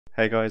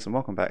Hey guys, and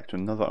welcome back to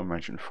another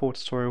Unreal 4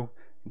 tutorial.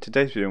 In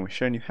today's video we're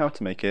showing you how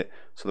to make it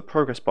so the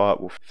progress bar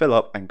will fill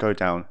up and go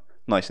down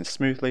nice and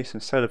smoothly, so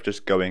instead of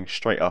just going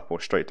straight up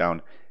or straight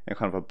down in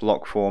kind of a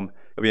block form,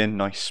 it'll be a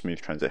nice smooth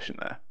transition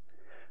there.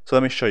 So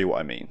let me show you what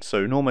I mean.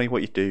 So normally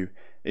what you do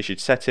is you'd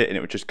set it and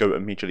it would just go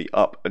immediately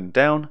up and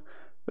down,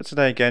 but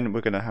today again we're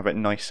going to have it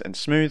nice and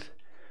smooth.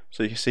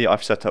 So you can see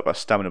I've set up a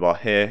stamina bar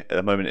here. At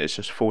the moment it's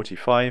just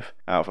 45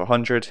 out of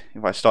 100.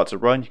 If I start to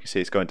run, you can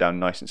see it's going down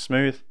nice and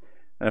smooth.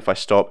 And if I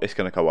stop, it's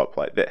going to go up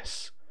like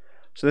this.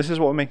 So this is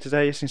what we're making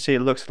today. As you can see,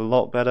 it looks a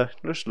lot better.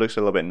 It just looks a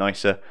little bit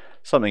nicer.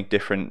 Something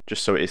different,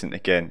 just so it isn't,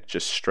 again,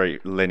 just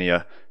straight,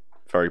 linear,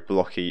 very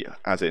blocky,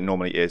 as it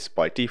normally is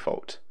by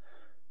default.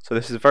 So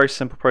this is a very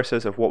simple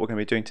process of what we're going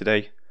to be doing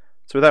today.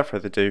 So without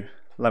further ado,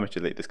 let me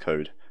delete this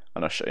code,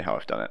 and I'll show you how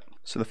I've done it.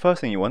 So the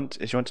first thing you want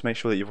is you want to make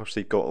sure that you've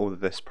obviously got all of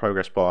this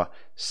progress bar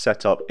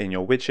set up in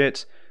your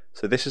widget.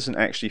 So this isn't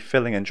actually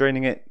filling and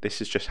draining it,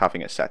 this is just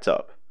having it set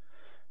up.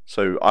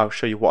 So I'll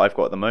show you what I've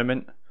got at the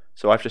moment.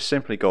 So I've just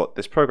simply got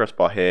this progress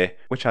bar here,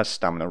 which has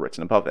stamina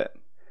written above it.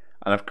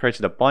 And I've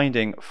created a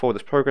binding for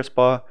this progress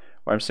bar,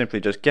 where I'm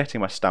simply just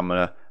getting my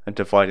stamina and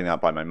dividing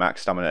that by my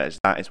max stamina, as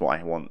that is what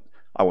I want.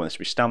 I want this to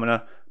be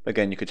stamina. But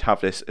again, you could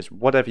have this as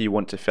whatever you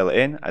want to fill it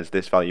in, as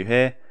this value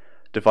here,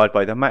 divide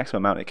by the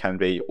maximum amount it can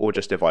be, or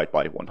just divide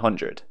by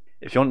 100.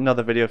 If you want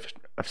another video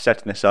of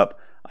setting this up,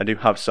 I do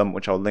have some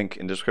which I'll link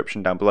in the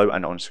description down below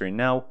and on screen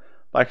now,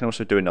 but I can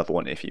also do another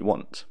one if you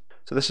want.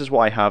 So this is what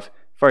I have,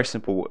 very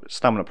simple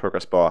stamina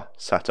progress bar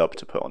set up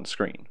to put on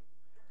screen.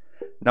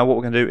 Now what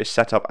we're going to do is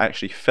set up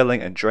actually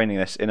filling and draining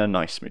this in a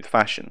nice smooth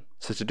fashion.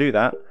 So to do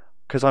that,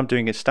 because I'm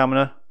doing it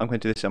stamina, I'm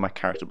going to do this in my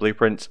character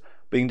blueprint,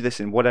 but you can do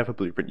this in whatever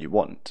blueprint you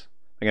want.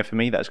 Again, for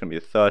me that's going to be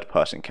the third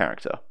person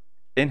character.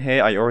 In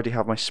here I already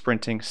have my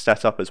sprinting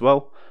set up as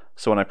well,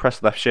 so when I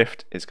press left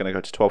shift it's going to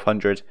go to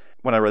 1200,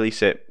 when I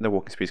release it the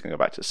walking speed is going to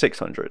go back to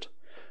 600.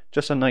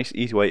 Just a nice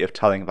easy way of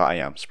telling that I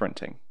am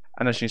sprinting.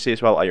 And as you can see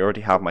as well, I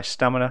already have my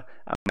stamina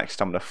and max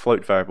stamina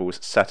float variables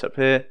set up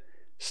here.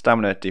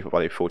 Stamina default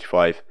value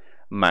 45,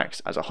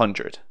 max as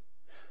 100.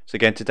 So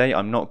again, today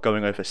I'm not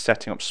going over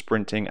setting up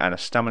sprinting and a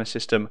stamina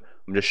system,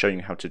 I'm just showing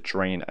you how to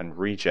drain and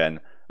regen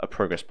a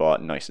progress bar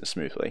nice and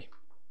smoothly.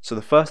 So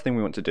the first thing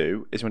we want to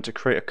do is we want to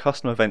create a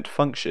custom event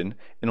function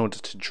in order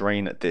to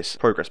drain this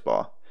progress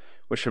bar,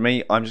 which for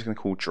me, I'm just going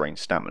to call drain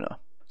stamina.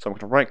 So I'm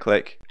going to right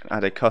click and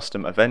add a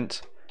custom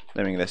event,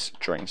 naming this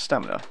drain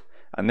stamina.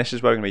 And this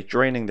is where we're going to be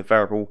draining the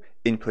variable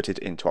inputted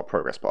into our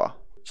progress bar.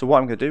 So what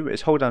I'm going to do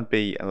is hold down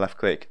B and left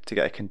click to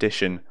get a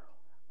condition,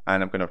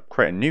 and I'm going to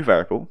create a new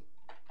variable,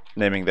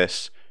 naming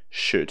this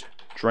should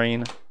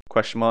drain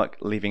question mark,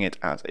 leaving it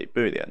as a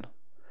boolean,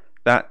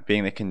 that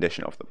being the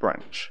condition of the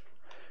branch.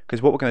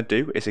 Because what we're going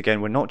to do is,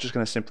 again, we're not just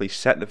going to simply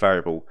set the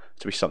variable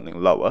to be something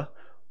lower.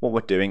 What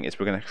we're doing is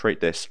we're going to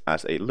create this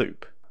as a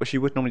loop, which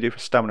you would normally do for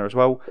stamina as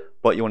well,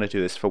 but you want to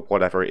do this for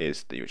whatever it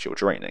is that you're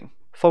draining.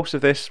 False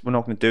of this, we're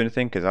not going to do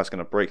anything because that's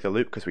going to break the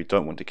loop because we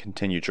don't want to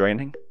continue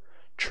draining.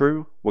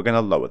 True, we're going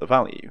to lower the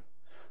value.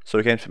 So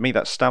again, for me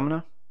that's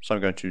stamina, so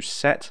I'm going to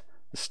set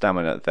the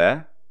stamina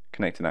there,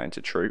 connecting that into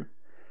true.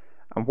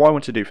 And what I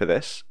want to do for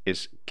this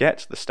is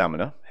get the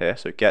stamina here,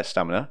 so get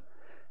stamina.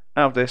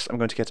 Out of this I'm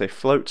going to get a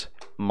float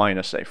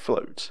minus a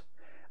float.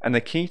 And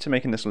the key to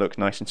making this look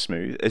nice and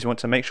smooth is we want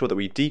to make sure that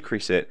we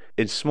decrease it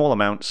in small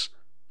amounts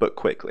but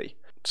quickly.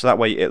 So that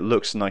way it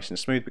looks nice and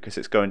smooth because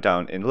it's going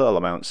down in little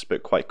amounts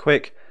but quite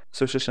quick.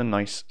 So it's just a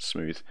nice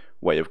smooth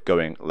way of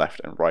going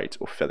left and right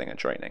or filling and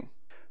draining.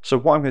 So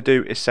what I'm going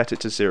to do is set it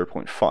to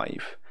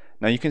 0.5.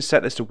 Now you can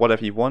set this to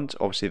whatever you want.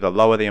 Obviously the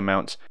lower the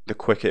amount, the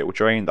quicker it will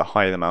drain, the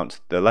higher the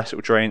amount, the less it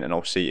will drain, and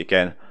obviously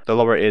again, the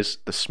lower it is,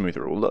 the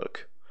smoother it will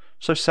look.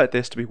 So set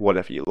this to be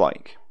whatever you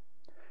like.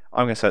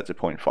 I'm going to set it to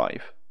 0.5.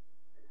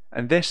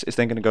 And this is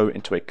then going to go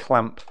into a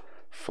clamp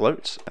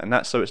float, and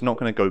that's so it's not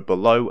going to go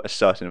below a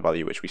certain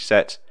value which we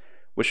set,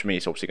 which for me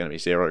is obviously going to be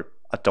 0.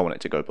 I don't want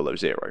it to go below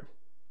 0.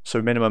 So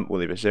minimum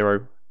we'll leave as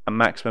 0, and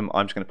maximum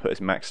I'm just going to put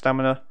as max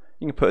stamina.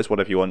 You can put as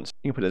whatever you want,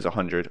 you can put it as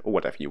 100 or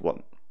whatever you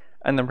want.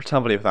 And the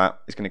return value of that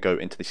is going to go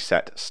into the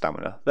set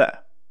stamina there.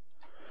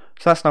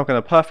 So that's now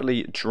going to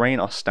perfectly drain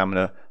our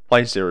stamina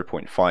by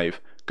 0.5,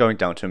 going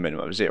down to a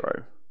minimum of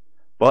 0.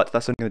 But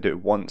that's only going to do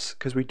it once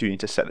because we do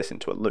need to set this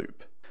into a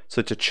loop.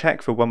 So to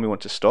check for when we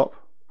want to stop,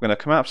 we're going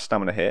to come out of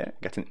stamina here,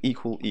 get an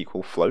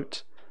equal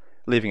float,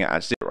 leaving it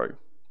at 0.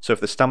 So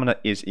if the stamina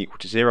is equal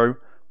to 0,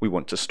 we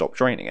want to stop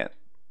draining it.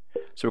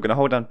 So we're going to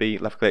hold down B,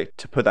 left click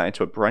to put that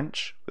into a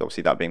branch, with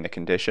obviously that being the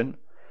condition.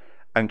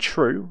 And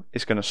true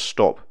is going to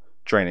stop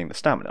draining the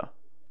stamina.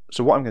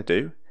 So what I'm going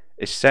to do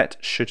is set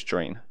should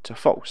drain to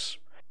false.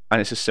 And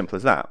it's as simple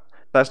as that.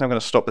 That's now going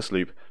to stop this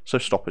loop, so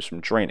stop us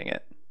from draining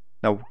it.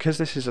 Now because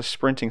this is a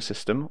sprinting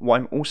system, what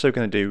I'm also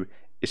going to do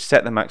is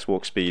set the max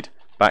walk speed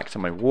back to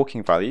my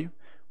walking value.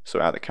 So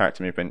out of the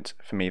character movement,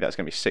 for me that's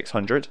going to be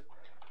 600.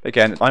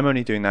 Again, I'm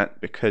only doing that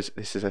because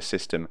this is a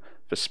system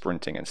for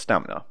sprinting and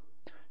stamina.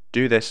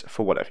 Do this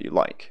for whatever you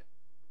like.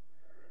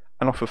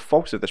 And off of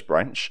false of this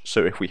branch,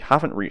 so if we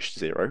haven't reached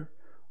 0,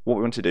 what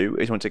we want to do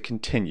is we want to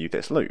continue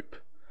this loop.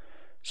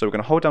 So we're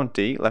going to hold down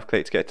D, left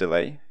click to get a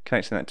delay,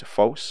 connecting that to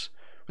false.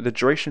 But the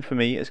duration for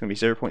me is going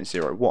to be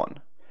 0.01.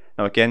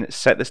 Now again,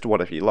 set this to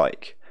whatever you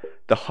like.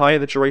 The higher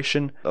the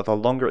duration, the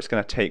longer it's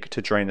going to take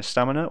to drain the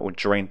stamina or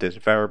drain this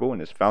variable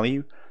and this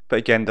value, but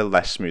again, the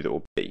less smooth it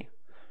will be.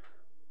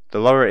 The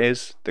lower it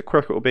is, the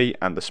quicker it will be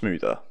and the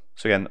smoother.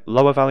 So again,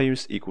 lower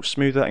values equal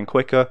smoother and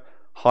quicker,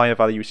 higher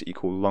values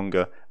equal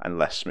longer and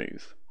less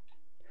smooth.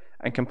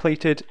 And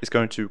completed is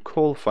going to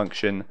call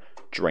function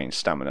drain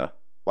stamina,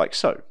 like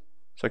so.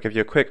 So I'll give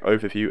you a quick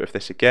overview of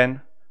this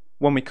again.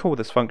 When we call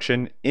this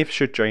function, if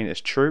should drain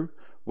is true,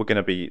 we're going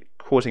to be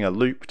causing a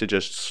loop to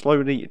just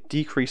slowly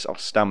decrease our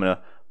stamina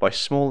by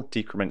small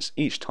decrements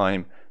each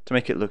time to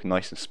make it look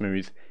nice and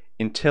smooth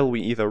until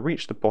we either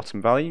reach the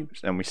bottom value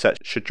and we set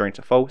should drain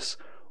to false,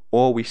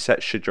 or we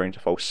set should drain to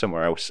false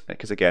somewhere else,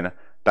 because again,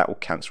 that will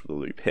cancel the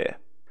loop here.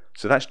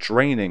 So that's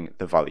draining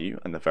the value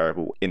and the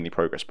variable in the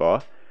progress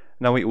bar.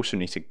 Now we also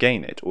need to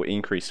gain it, or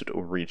increase it,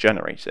 or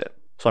regenerate it.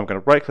 So I'm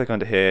going to right click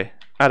under here,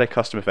 add a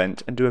custom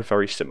event, and do a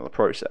very similar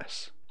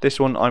process. This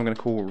one I'm going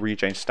to call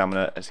regain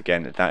stamina, as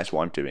again, that is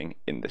what I'm doing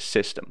in this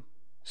system.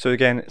 So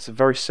again, it's a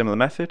very similar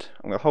method.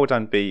 I'm going to hold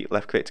down B,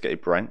 left click to get a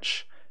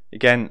branch.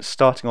 Again,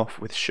 starting off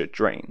with should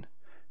drain,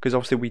 because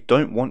obviously we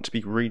don't want to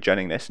be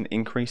regenning this and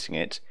increasing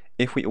it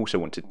if we also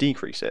want to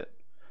decrease it.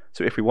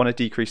 So if we want to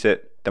decrease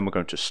it, then we're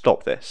going to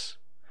stop this.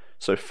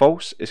 So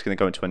false is going to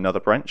go into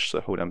another branch,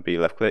 so hold down B,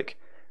 left click,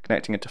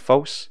 connecting it to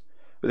false.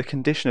 But the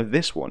condition of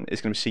this one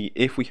is going to see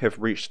if we have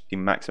reached the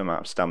maximum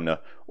amount of stamina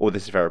or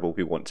this variable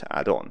we want to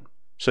add on.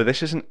 So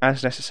this isn't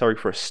as necessary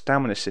for a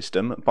stamina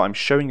system, but I'm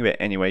showing you it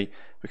anyway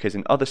because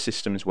in other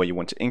systems where you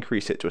want to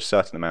increase it to a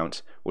certain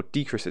amount or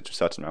decrease it to a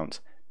certain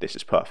amount, this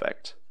is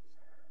perfect.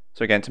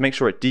 So again, to make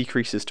sure it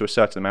decreases to a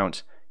certain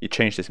amount, you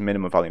change this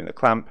minimum value in the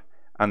clamp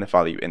and the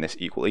value in this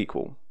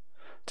equal.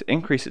 To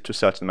increase it to a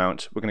certain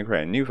amount, we're going to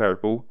create a new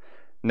variable,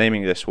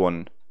 naming this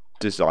one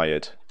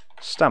desired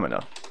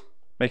stamina,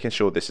 making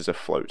sure this is a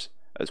float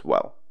as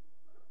well.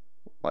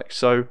 Like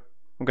so.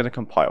 I'm going to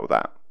compile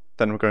that.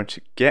 Then we're going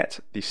to get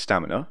the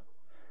stamina,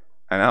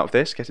 and out of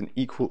this get an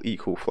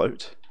equal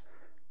float,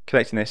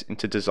 connecting this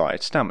into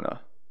desired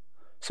stamina.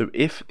 So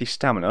if the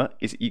stamina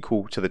is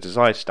equal to the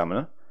desired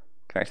stamina,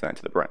 connecting that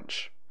into the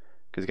branch.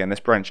 Because again, this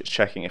branch is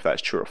checking if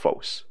that's true or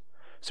false.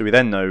 So we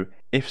then know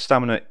if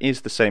stamina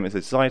is the same as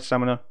the desired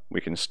stamina, we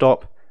can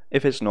stop.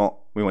 If it's not,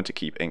 we want to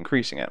keep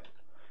increasing it.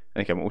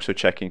 And again, we're also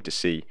checking to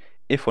see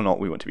if or not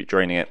we want to be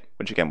draining it,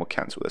 which again will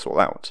cancel this all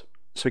out.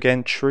 So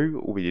again,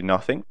 true will be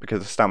nothing because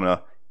the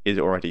stamina is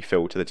already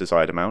filled to the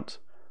desired amount.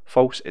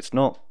 False, it's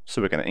not,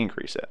 so we're going to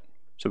increase it.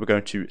 So we're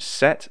going to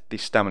set the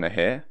stamina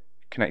here,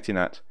 connecting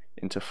that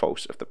into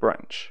false of the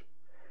branch.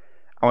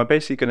 And we're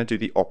basically going to do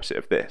the opposite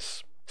of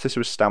this. So this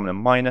was stamina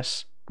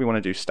minus, we want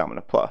to do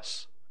stamina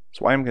plus.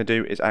 So what I'm going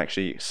to do is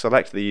actually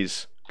select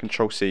these,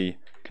 Control C,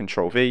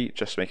 Control V,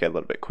 just to make it a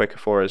little bit quicker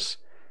for us,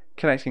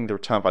 connecting the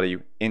return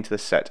value into the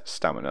set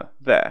stamina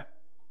there.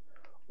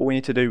 All we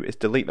need to do is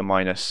delete the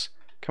minus,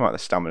 come out the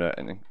stamina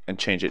and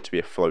change it to be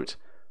a float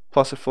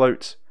plus a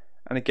float,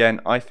 and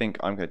again I think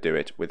I'm going to do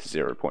it with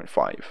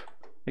 0.5.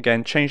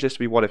 Again, change this to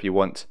be whatever you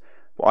want,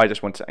 but I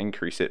just want to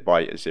increase it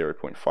by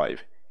 0.5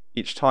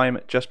 each time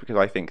just because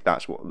I think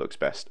that's what looks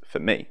best for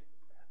me.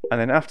 And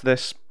then after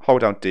this,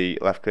 hold down D,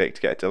 left click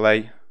to get a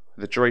delay,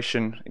 the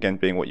duration again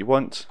being what you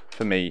want,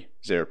 for me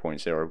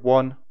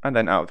 0.01, and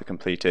then out of the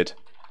completed,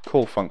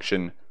 call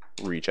function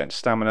regen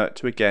stamina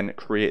to again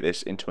create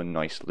this into a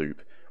nice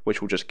loop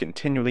which will just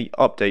continually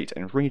update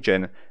and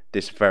regen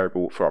this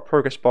variable for our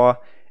progress bar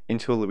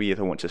until we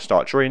either want to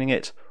start draining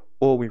it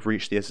or we've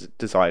reached the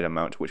desired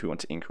amount which we want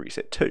to increase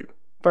it to.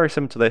 Very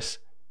similar to this,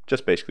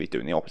 just basically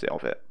doing the opposite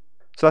of it.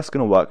 So that's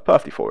going to work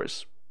perfectly for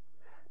us.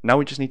 Now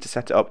we just need to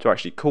set it up to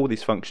actually call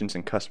these functions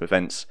and custom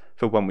events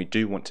for when we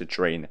do want to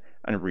drain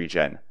and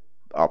regen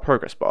our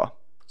progress bar.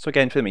 So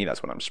again, for me,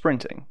 that's when I'm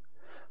sprinting.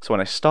 So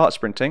when I start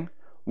sprinting,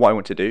 what I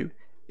want to do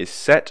is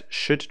set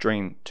should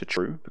drain to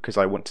true because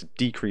I want to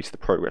decrease the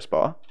progress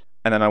bar,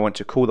 and then I want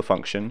to call the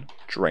function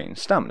drain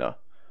stamina.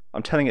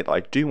 I'm telling it that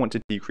I do want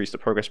to decrease the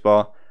progress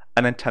bar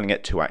and then telling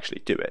it to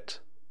actually do it.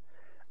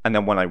 And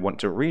then when I want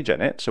to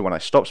regen it, so when I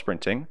stop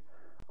sprinting,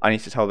 I need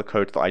to tell the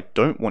code that I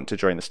don't want to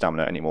drain the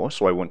stamina anymore,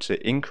 so I want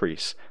to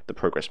increase the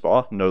progress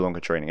bar, no longer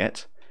draining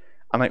it.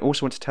 And I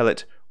also want to tell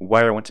it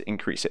where I want to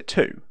increase it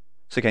to.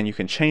 So again, you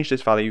can change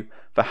this value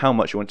for how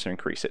much you want to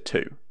increase it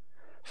to.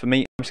 For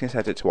me, I'm just going to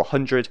set it to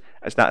 100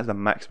 as that is the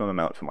maximum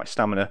amount for my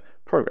stamina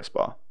progress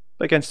bar.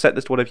 But again, set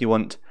this to whatever you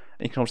want,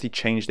 and you can obviously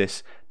change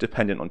this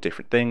dependent on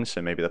different things.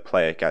 So maybe the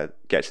player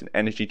gets an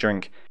energy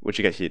drink, which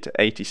will get you to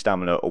 80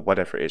 stamina or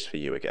whatever it is for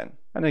you again.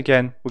 And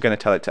again, we're going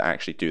to tell it to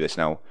actually do this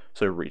now,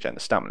 so regen the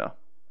stamina.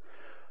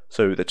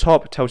 So the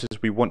top tells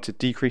us we want to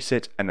decrease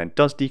it and then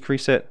does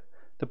decrease it.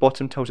 The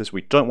bottom tells us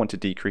we don't want to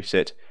decrease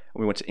it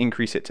and we want to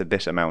increase it to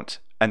this amount,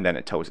 and then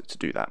it tells it to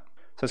do that.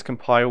 So let's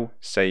compile,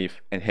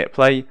 save, and hit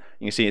play. You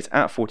can see it's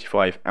at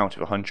 45 out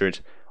of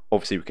 100.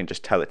 Obviously we can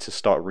just tell it to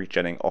start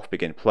regenning off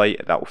begin play,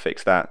 that will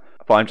fix that,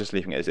 but I'm just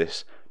leaving it as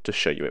this to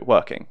show you it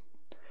working.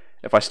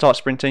 If I start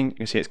sprinting, you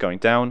can see it's going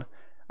down,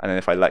 and then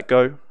if I let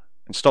go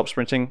and stop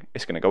sprinting,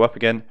 it's going to go up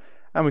again,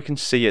 and we can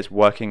see it's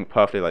working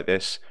perfectly like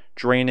this,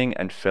 draining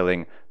and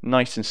filling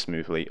nice and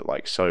smoothly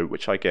like so,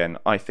 which again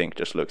I think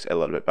just looks a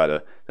little bit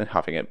better than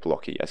having it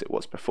blocky as it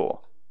was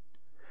before.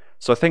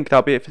 So I think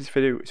that'll be it for this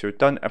video. So we've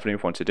done everything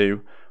we want to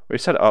do. We've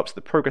set it up so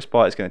the progress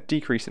bar is going to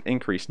decrease and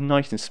increase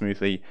nice and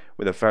smoothly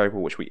with a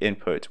variable which we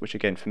input, which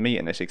again for me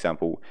in this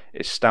example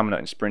is stamina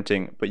and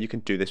sprinting, but you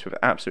can do this with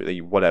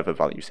absolutely whatever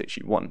values that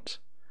you want.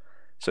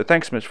 So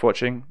thanks so much for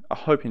watching. I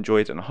hope you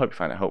enjoyed and I hope you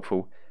found it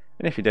helpful,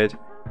 and if you did,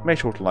 make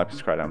sure to like and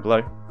subscribe down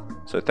below.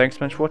 So thanks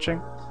so much for watching,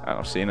 and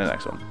I'll see you in the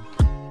next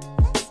one.